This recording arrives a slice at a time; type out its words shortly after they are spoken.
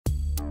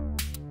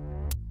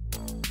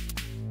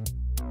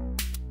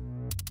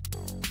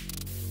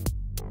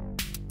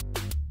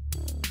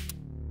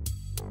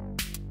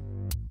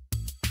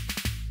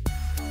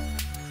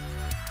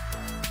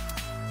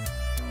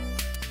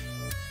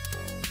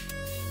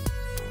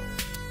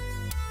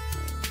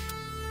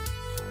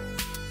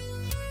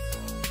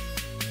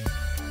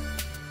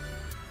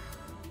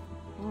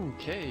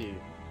Okay,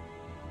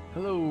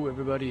 hello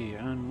everybody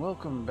and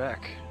welcome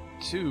back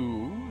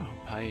to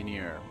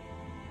Pioneer.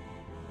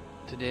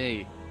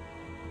 Today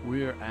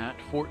we're at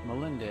Fort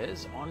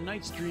Melendez on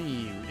Night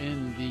Stream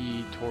in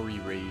the Tori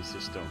Ray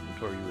system,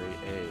 Tori Ray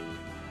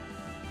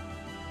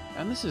A.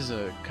 And this is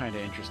a kind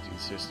of interesting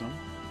system,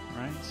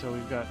 right? So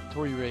we've got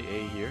Tori Ray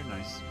A here,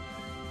 nice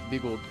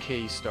big old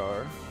K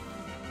star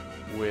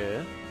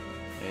with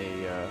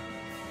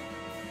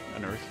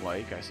an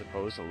Earth-like, I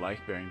suppose, a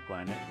life-bearing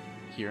planet.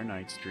 Here,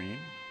 Night Stream,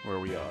 where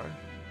we are.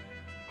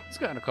 It's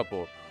got a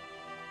couple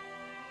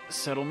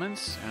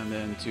settlements and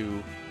then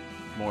two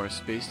more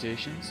space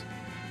stations.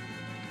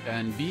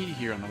 And B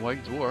here on the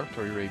White Dwarf,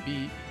 Tori Ray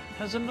B,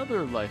 has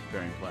another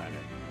life-bearing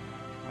planet.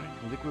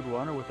 Right? Liquid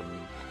water with a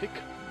thick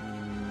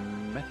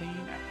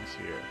methane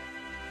atmosphere.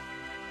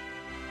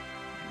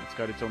 It's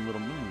got its own little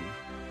moon.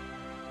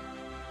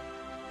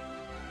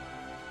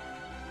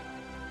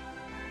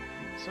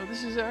 So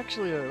this is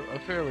actually a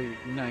fairly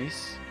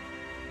nice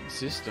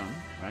system,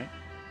 right?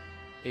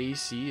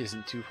 AC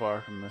isn't too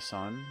far from the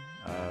sun.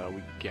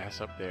 We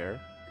gas up there.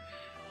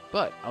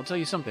 But I'll tell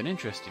you something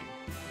interesting.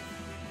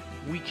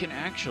 We can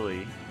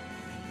actually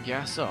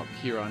gas up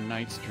here on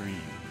Night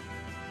Stream.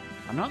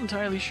 I'm not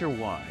entirely sure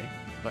why,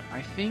 but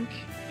I think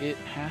it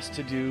has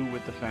to do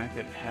with the fact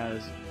that it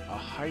has a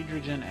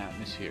hydrogen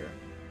atmosphere.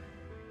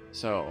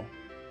 So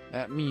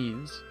that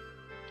means,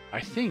 I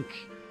think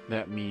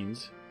that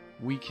means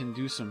we can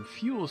do some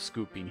fuel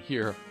scooping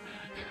here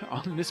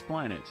on this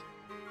planet.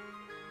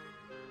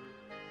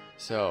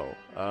 So,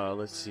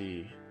 let's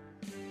see.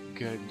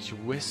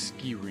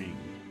 Gajweski ring.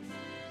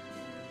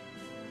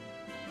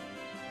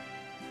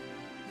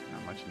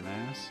 Not much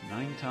mass.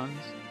 9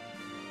 tons.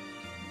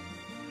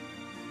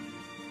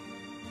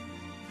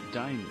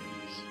 Diamonds.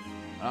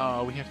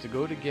 Oh, we have to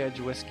go to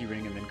Gajweski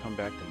ring and then come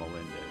back to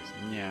Melendez.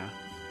 Yeah.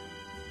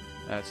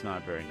 That's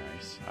not very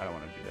nice. I don't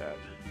want to do that.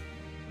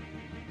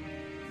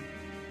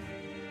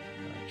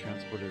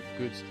 Transport of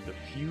goods to the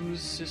fuse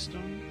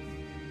system.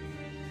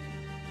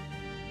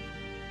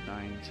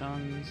 9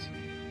 tons.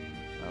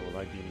 Will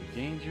I be in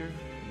danger?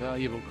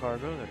 Valuable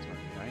cargo. That's going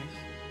to be nice.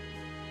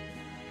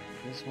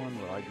 This one,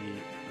 will I be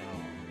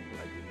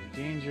in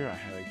danger? I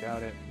highly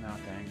doubt it. No,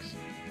 thanks.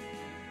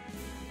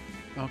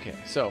 Okay,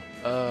 so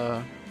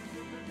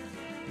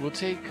we'll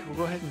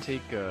go ahead and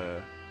take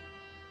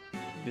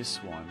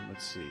this one.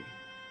 Let's see.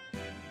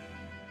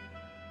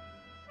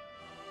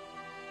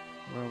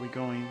 Where are we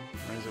going?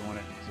 Where does it want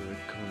it? To the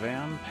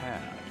Kavam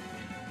pad.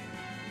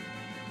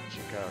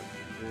 Check out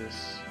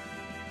this.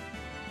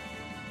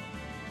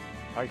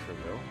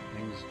 Hyperville.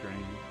 Things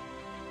drain.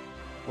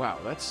 Wow,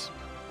 that's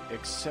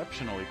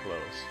exceptionally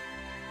close.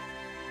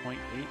 0.8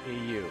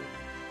 AU.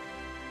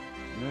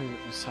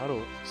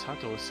 Sato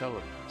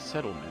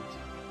settlement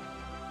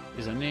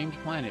is a named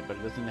planet, but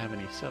it doesn't have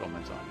any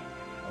settlements on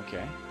it.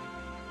 Okay.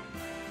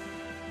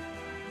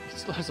 It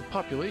still has a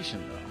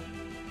population, though.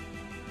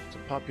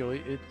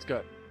 It's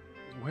got...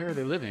 Where are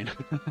they living?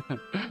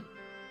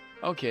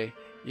 Okay,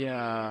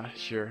 yeah,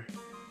 sure.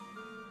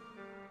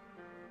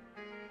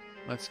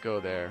 Let's go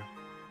there.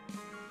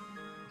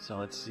 So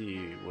let's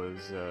see,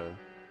 was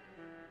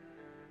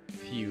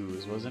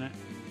fuse, wasn't it?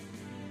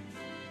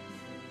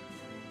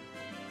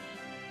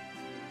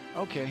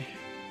 Okay.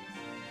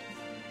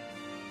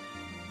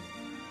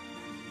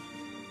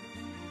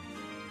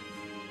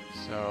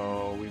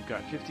 So we've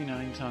got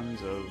 59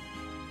 tons of...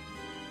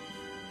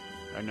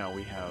 I know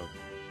we have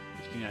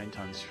 59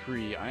 tons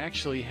free. I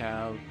actually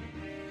have,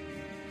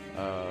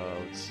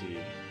 let's see,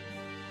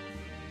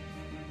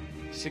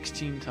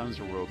 16 tons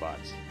of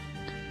robots.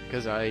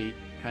 Because I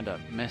kind of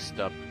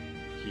messed up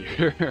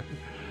here.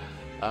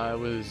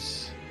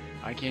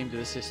 I came to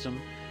the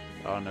system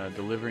on a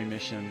delivery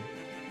mission,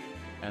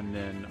 and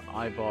then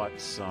I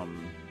bought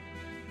some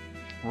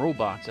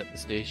robots at the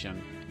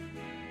station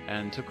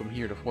and took them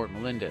here to Fort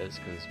Melendez,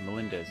 because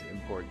Melendez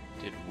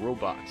imported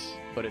robots.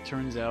 But it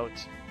turns out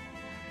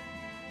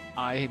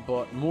I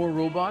bought more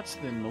robots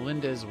than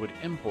Melendez would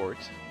import,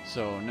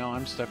 so now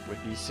I'm stuck with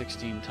these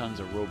 16 tons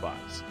of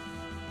robots.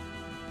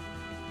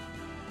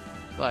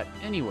 But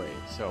anyway,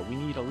 so we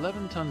need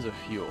 11 tons of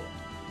fuel.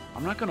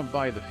 I'm not going to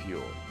buy the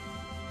fuel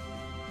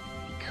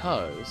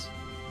because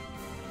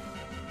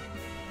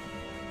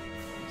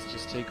let's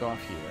just take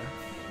off here.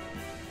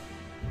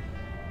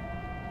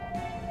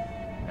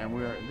 And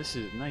this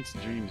is Night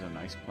Stream's a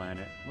nice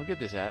planet. Look at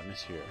this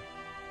atmosphere.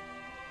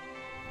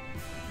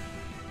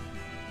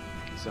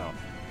 So,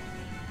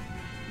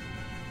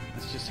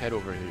 let's just head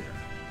over here.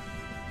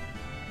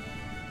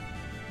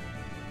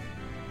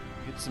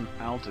 Get some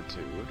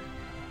altitude.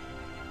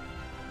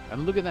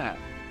 And look at that.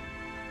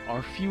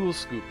 Our fuel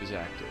scoop is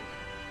active.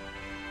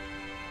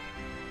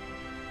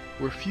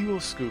 We're fuel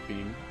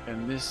scooping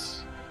in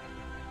this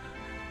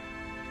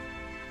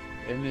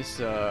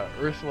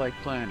Earth-like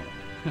planet.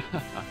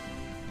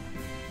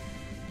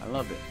 I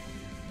love it.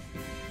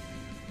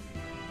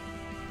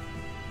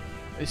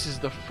 This is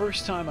the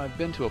first time I've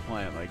been to a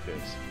planet like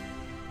this.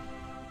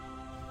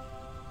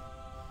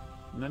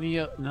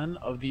 None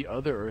of the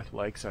other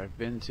Earth-likes I've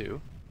been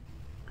to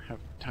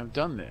have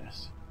done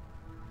this.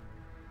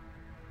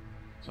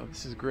 So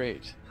this is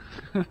great.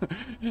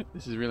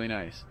 This is really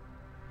nice.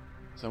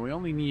 So we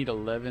only need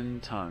 11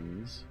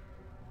 tons.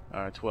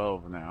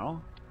 12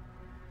 now.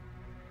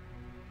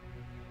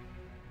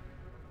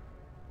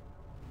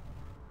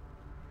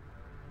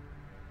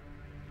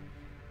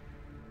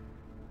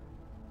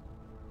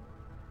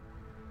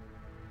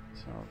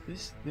 So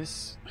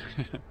this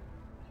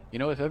you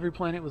know, if every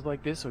planet was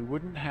like this, we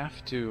wouldn't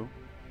have to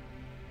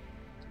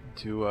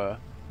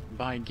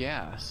buy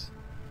gas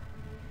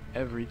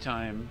every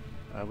time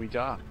we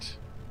docked.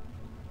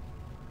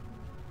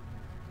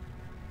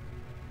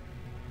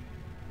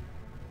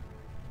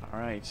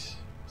 Alright,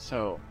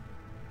 so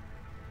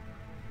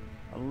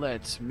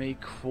let's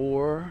make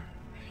 4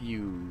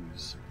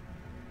 fuse.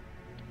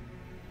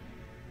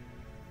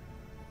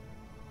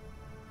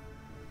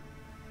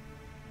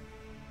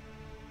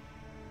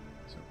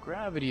 So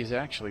gravity is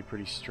actually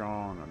pretty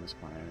strong on this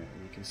planet.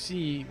 And you can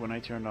see when I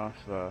turn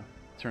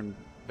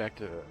back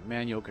to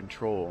manual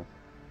control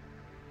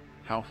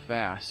how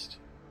fast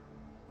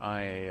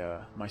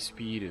my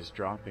speed is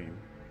dropping.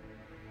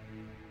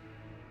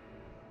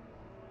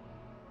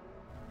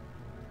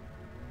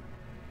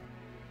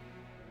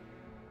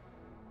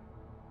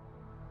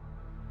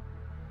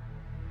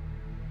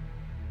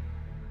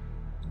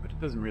 But it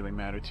doesn't really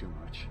matter too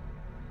much,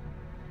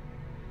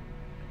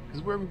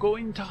 because we're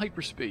going to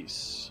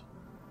hyperspace.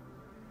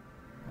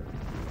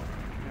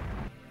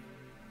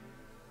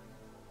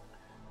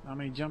 How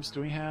many jumps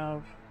do we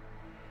have?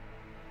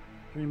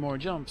 3 more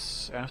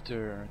jumps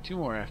after, 2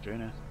 more after,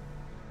 innit?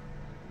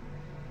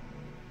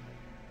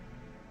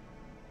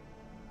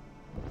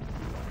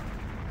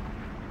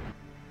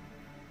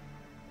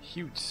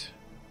 Cute.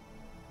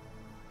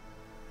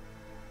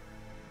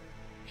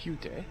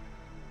 Cute, eh?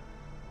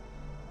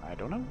 I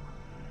don't know.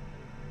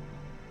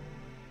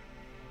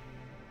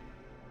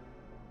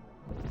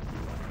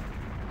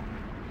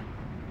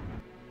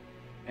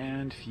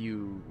 And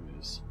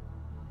fuse.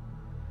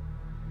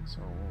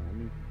 So let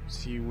me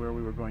see where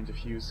we were going to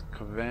fuse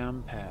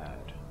Cavam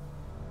pad.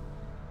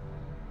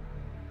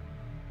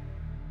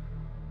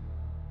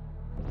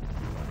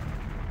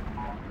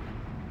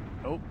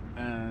 Oh,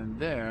 and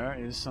there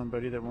is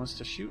somebody that wants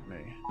to shoot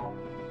me,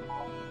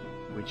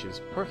 which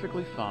is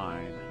perfectly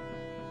fine.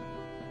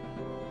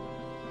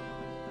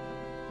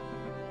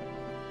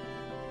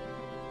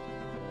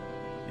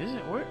 Is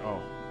it where?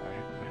 Oh, I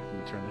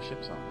can turn the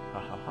ships on. Ha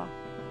ha ha.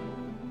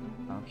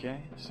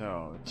 Okay,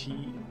 so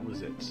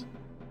was it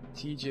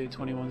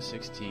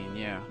TJ2116?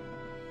 Yeah.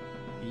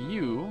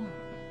 You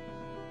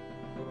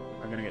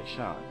are gonna get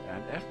shot,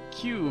 and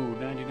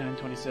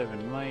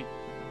FQ9927 might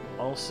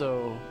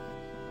also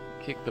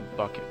kick the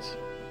bucket,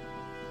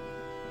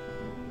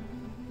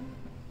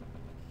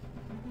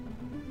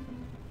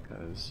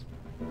 because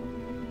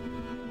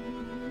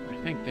I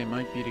think they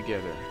might be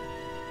together.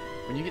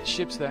 When you get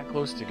ships that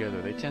close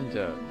together, they tend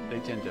to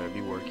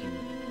be working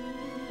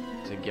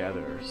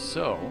together.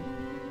 So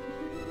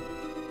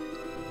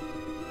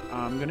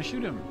I'm gonna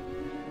shoot him,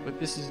 but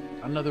this is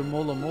another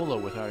Mola Mola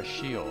without a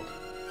shield.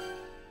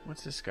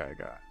 What's this guy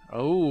got?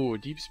 Oh,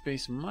 deep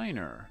space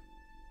miner.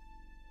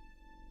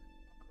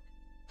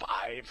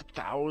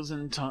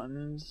 5,000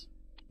 tons.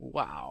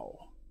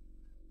 Wow.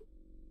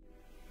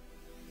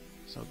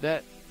 So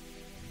that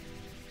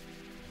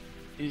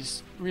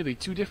is really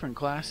 2 different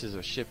classes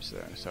of ships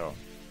there, so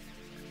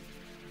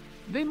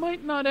they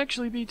might not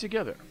actually be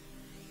together.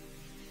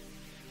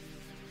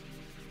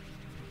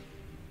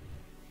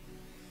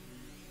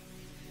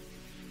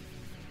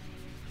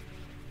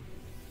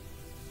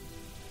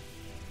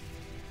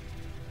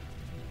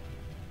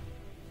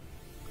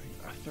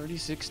 A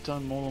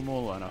 36-ton Mola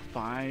Mola and a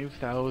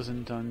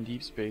 5,000-ton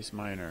deep space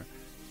miner.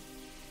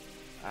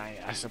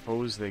 I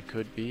suppose they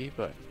could be,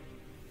 but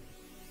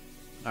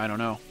I don't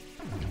know.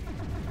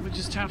 We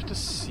just have to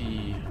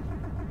see.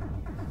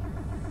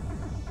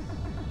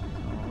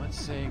 So let's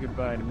say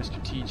goodbye to Mr.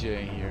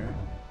 TJ here.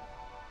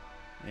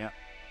 Yeah.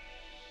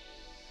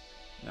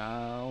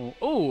 Now,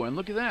 oh, and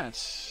look at that.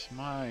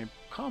 My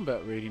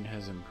combat rating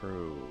has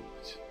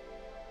improved.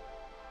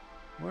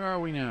 Where are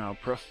we now?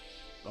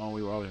 Oh,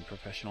 we were always in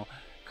professional.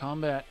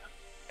 Combat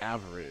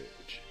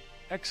average.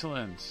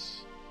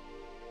 Excellent.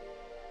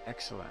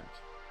 Excellent.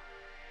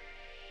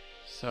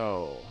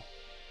 So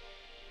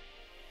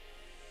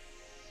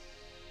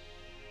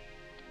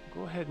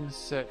go ahead and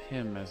set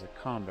him as a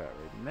combat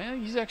rating.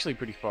 Man, he's actually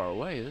pretty far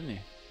away, isn't he?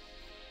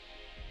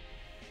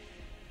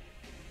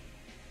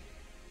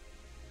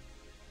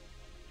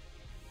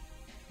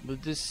 The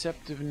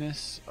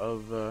deceptiveness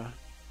of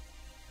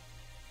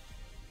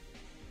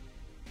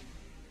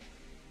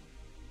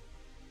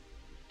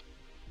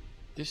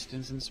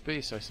distance and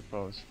space, I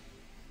suppose.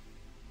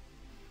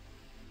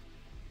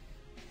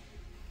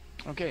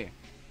 Okay,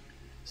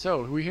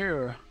 so we're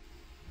here,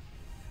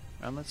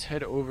 and let's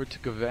head over to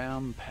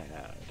Cavam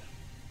pad.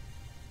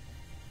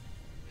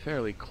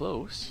 Fairly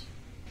close,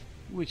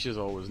 which is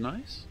always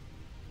nice.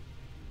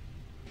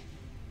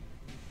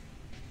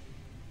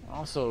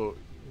 Also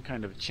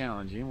kind of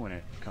challenging when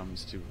it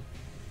comes to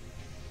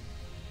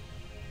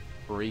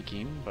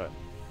braking, but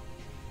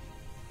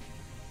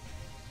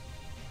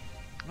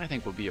I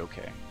think we'll be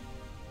okay.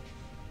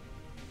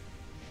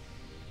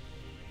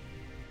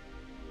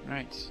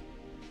 Right.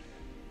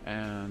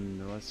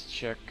 And let's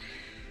check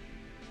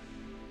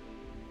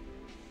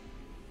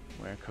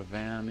where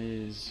Kavam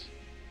is.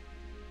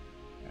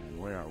 And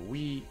where are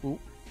we? Ooh.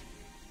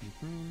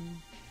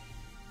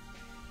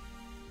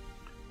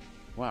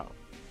 Wow.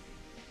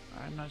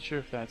 I'm not sure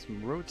if that's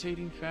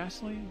rotating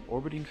fastly,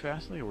 orbiting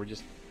fastly, or we're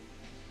just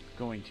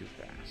going too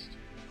fast.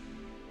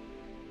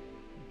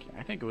 Okay,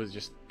 I think it was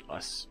just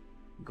us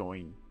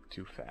going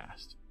too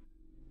fast.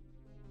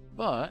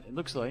 But it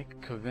looks like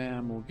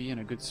Kavam will be in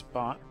a good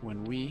spot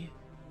when we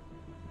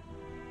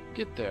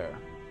get there.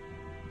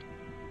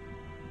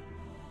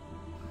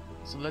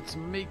 So let's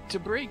make to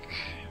break.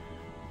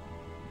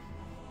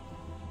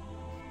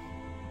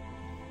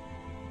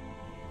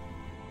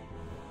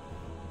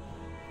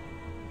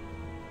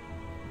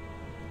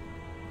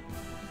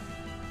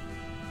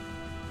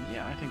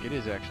 Yeah, I think it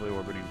is actually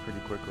orbiting pretty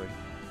quickly.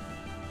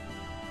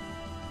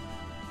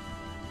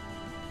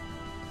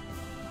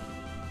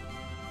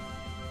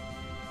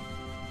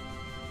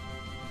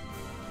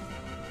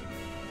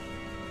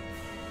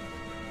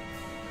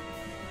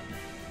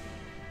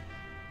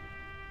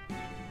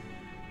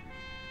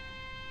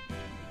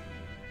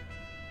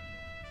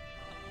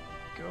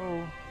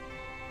 Go.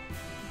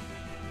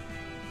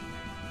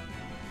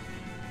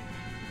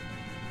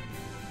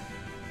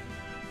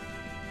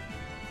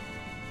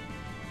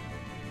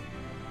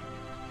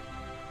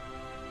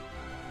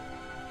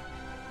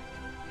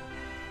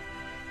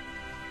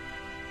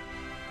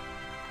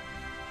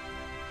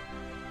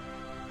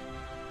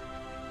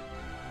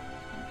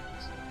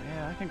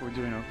 Yeah, I think we're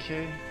doing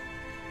okay.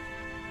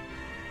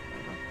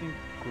 I don't think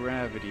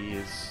gravity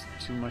is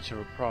too much of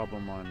a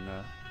problem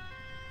on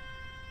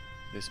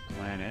this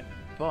planet,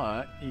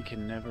 but you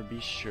can never be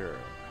sure.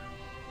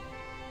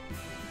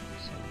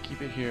 So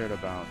keep it here at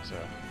about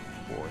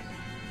 4th,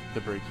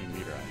 the braking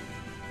meter.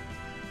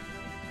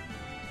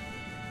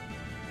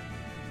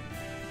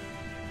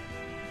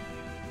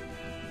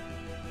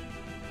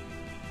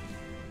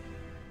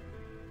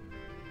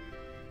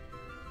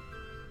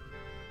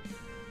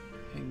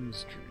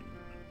 Stream.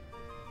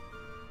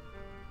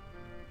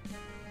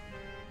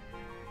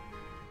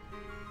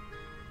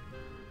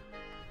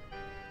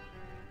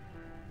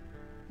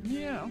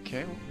 Yeah,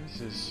 okay, well, this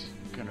is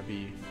gonna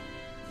be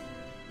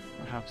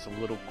perhaps a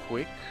little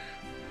quick.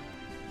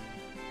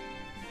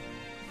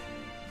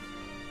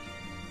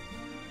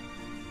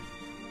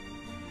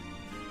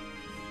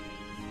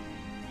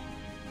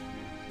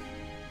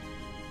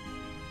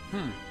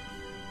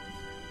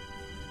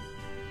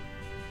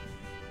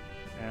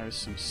 There's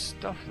some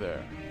stuff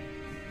there.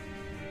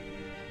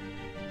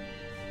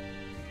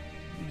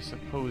 What do you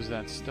suppose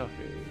that stuff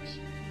is?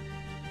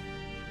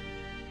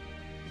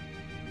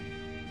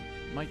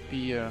 Might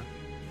be it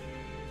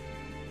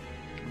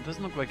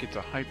doesn't look like it's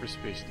a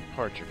hyperspace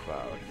departure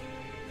cloud.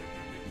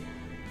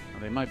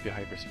 Well, they might be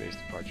hyperspace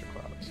departure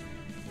clouds.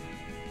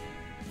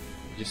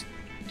 Just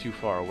too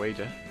far away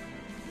to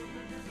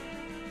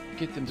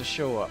get them to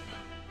show up.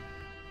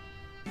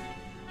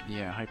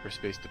 Yeah,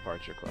 hyperspace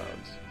departure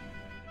clouds.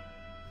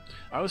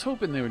 I was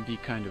hoping they would be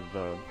kind of,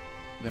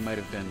 they might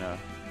have been,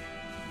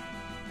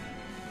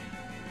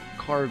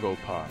 cargo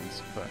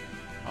pods, but,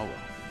 oh well.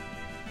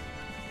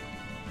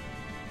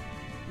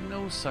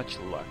 No such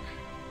luck.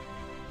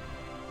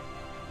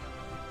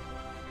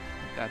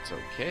 But that's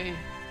okay.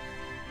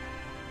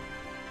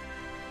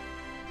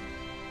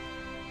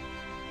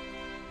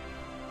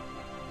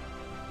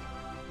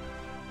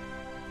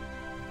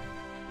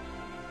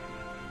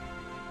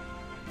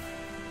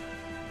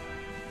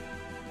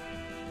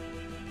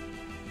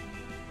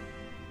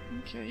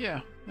 Okay,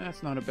 yeah,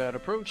 that's not a bad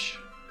approach.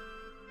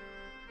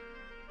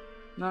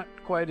 Not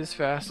quite as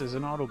fast as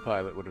an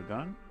autopilot would have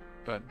done,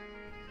 but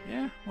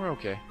yeah, we're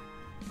okay.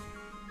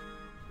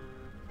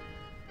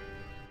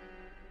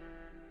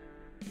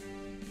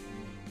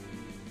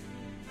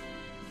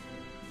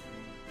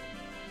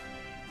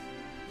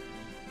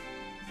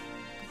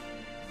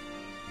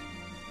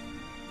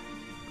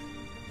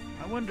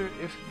 I wonder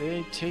if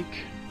they take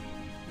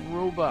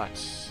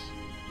robots.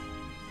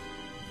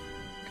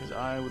 Because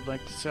I would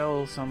like to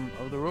sell some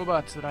of the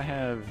robots that I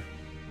have.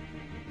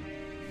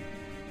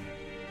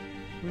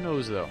 Who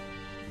knows though?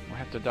 We'll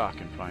have to dock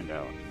and find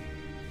out.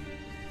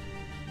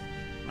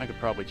 I could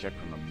probably check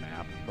from the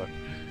map, but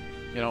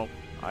you know,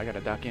 I gotta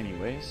dock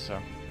anyways, so.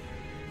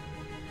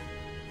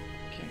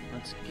 Okay,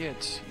 let's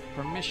get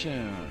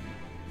permission.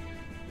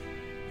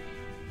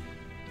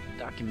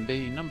 Docking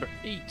bay number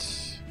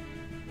 8.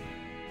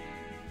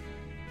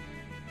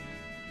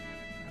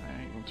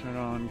 Turn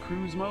on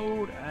cruise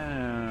mode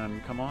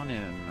and come on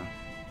in.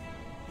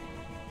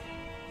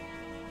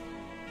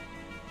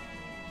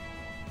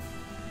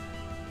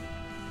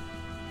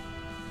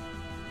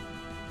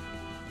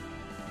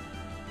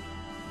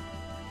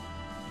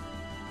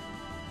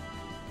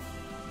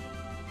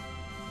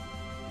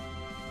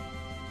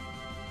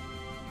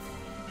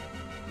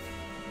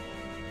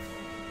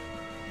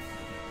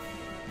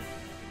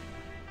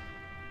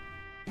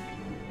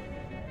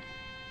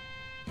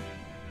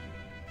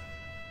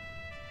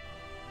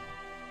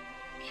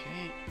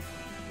 Okay.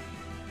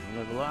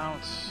 Level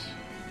out.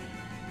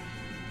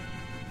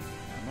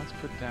 And let's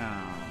put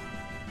down.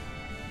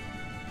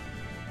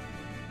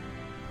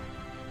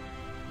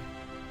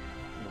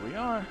 Here we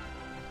are.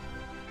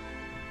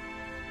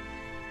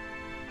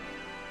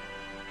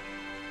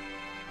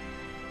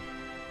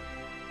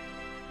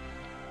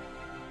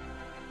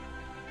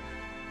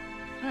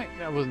 Alright,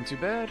 that wasn't too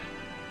bad.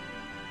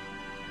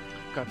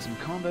 Got some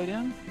combat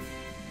in.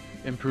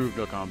 Improved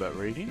our combat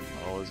rating.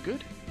 All is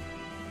good.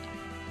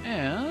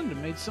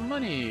 And made some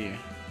money.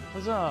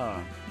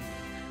 Huzzah!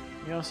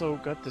 We also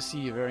got to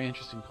see a very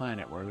interesting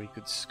planet where we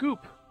could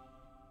scoop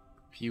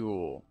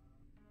fuel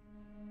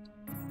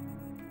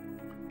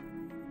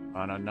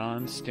on a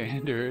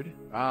non-standard.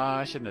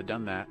 I shouldn't have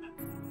done that.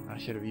 I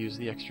should have used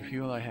the extra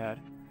fuel I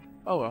had.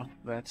 Oh well,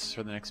 that's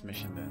for the next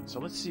mission then. So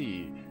let's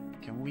see.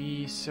 Can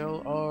we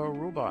sell our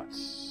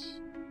robots?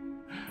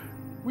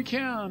 We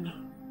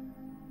can!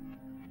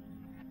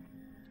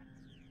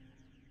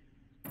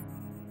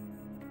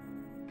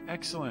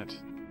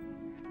 Excellent.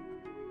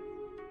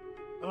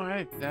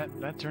 Alright,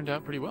 that turned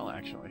out pretty well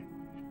actually.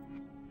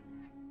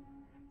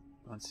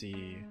 Let's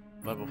see.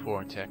 Level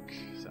 4 tech,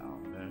 so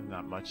there's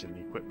not much in the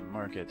equipment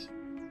market.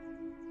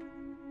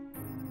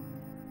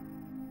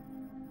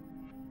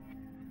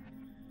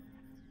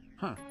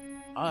 Huh.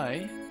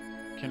 I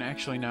can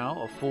actually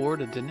now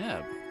afford a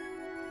Deneb.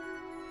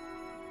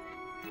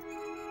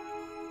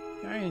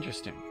 Very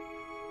interesting.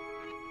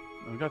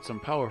 We've got some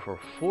power for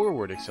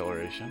forward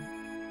acceleration.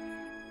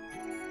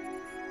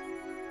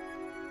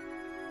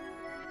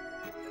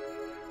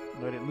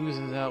 But it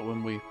loses out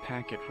when we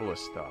pack it full of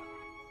stuff.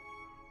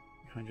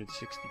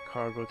 160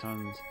 cargo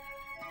tons.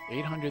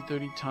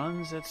 830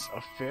 tons? That's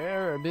a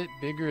fair bit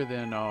bigger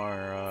than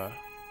our,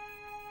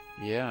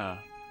 yeah.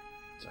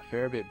 It's a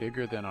fair bit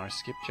bigger than our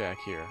skipjack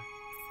here.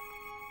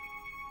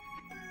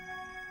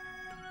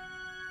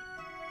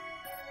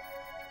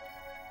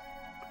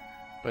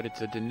 But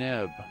it's a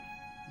Deneb.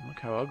 Look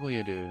how ugly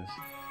it is.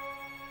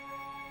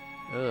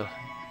 Ugh.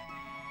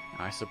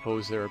 I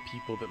suppose there are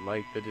people that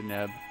like the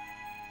Deneb,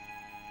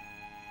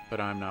 but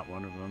I'm not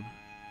one of them.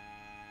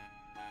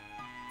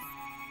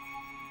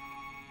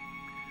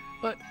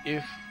 But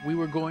if we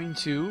were going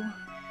to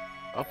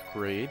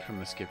upgrade from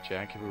the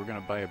skipjack, if we were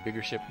going to buy a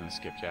bigger ship than the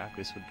skipjack,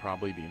 this would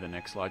probably be the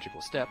next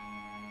logical step.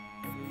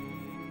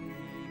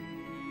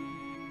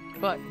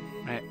 But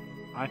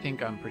I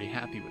think I'm pretty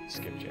happy with the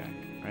skipjack.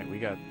 Right? We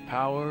got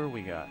power,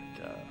 we got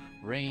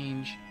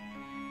range.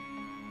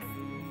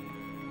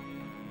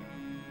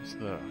 What's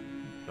the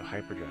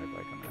hyperdrive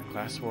like on that?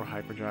 Class 4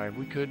 hyperdrive.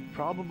 We could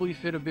probably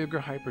fit a bigger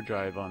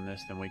hyperdrive on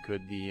this than we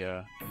could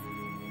the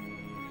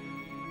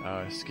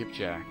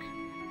skipjack.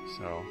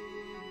 So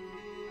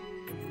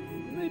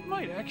it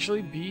might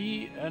actually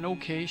be an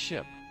okay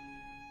ship.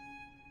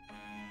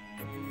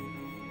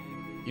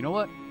 You know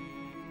what?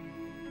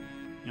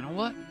 You know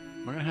what?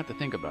 We're gonna have to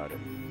think about it.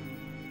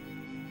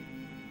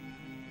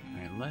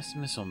 Alright, less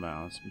missile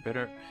mounts,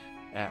 better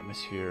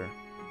atmosphere,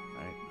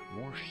 right?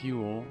 More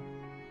fuel.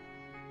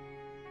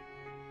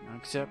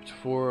 Except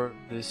for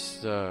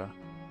this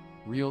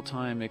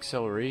real-time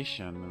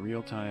acceleration,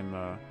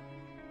 real-time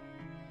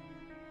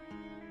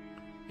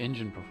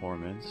engine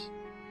performance,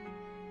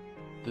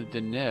 the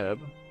Deneb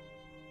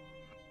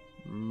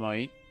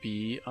might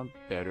be a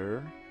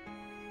better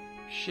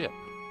ship.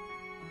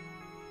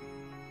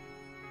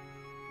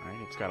 Right?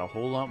 It's got a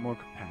whole lot more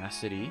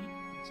capacity.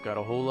 It's got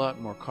a whole lot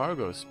more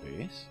cargo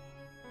space.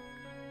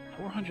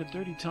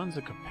 430 tons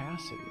of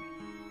capacity.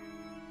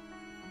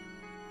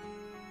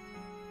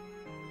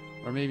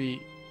 Or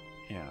maybe,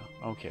 yeah,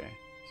 okay.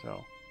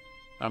 So,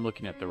 I'm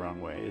looking at the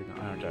wrong way,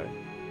 aren't I?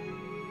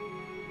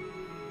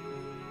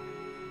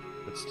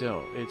 But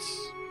still,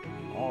 it's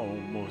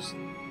almost,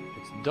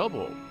 it's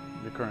double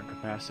the current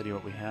capacity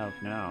what we have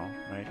now,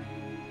 right?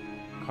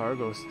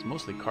 Cargo, it's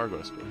mostly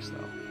cargo space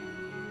though.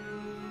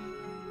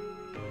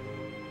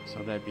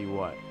 So that'd be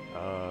what?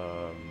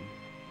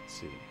 Let's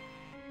see.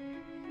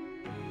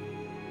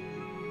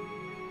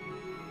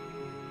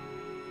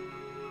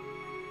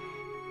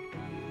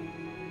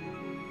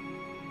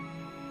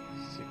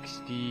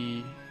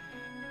 $60,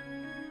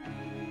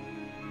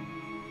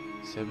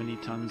 70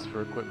 tons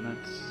for equipment,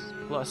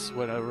 plus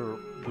whatever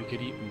we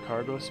could eat in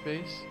cargo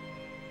space.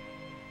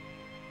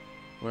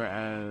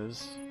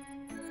 Whereas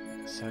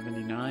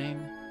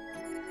 79,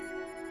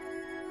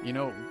 you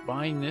know,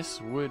 buying this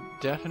would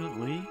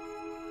definitely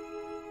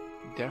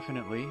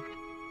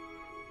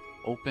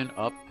open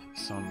up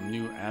some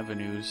new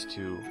avenues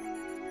to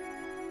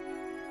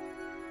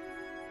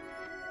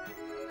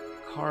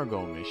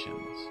cargo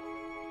missions.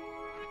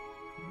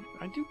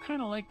 I do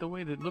kind of like the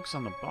way that it looks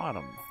on the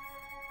bottom.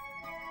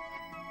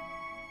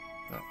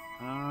 But,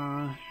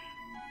 I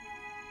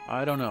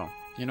don't know.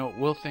 You know,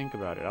 we'll think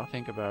about it. I'll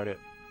think about it.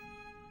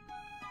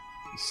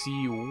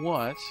 See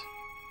what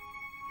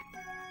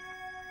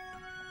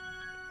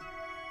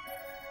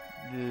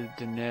the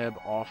Deneb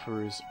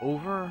offers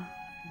over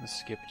the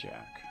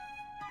skipjack.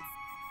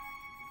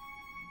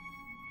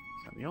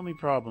 So the only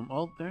problem...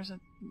 Oh, there's a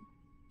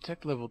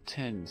tech level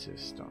 10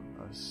 system,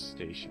 a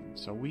station.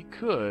 So we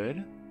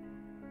could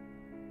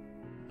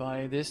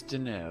buy this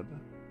Deneb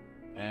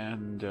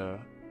and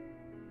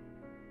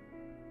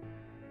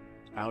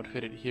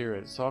outfit it here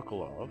at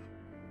Sokolov.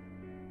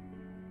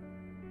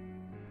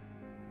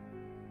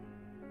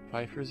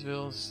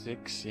 Pfeiffersville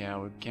 6, yeah,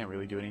 we can't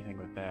really do anything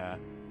with that.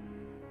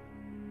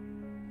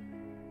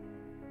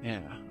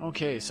 Yeah,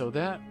 okay, so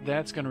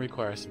that's going to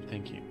require some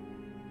thinking.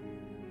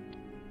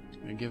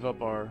 We give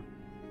up our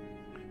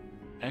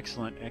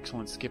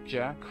excellent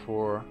skipjack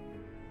for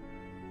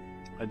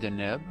a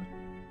Deneb,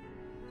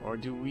 or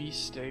do we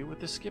stay with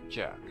the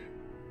skipjack?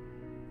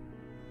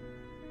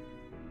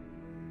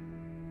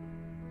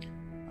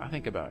 I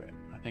think about it.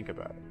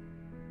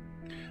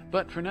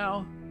 But for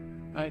now,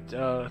 alright,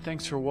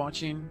 thanks for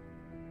watching.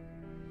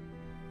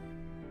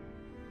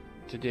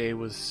 Today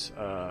was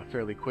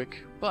fairly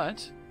quick,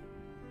 but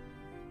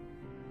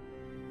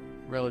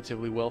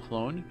relatively well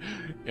flown,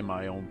 in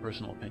my own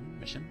personal opinion,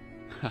 mission.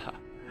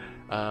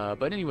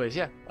 But anyways,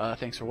 yeah,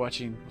 thanks for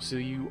watching. We'll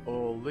see you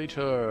all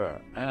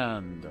later,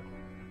 and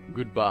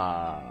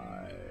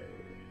goodbye.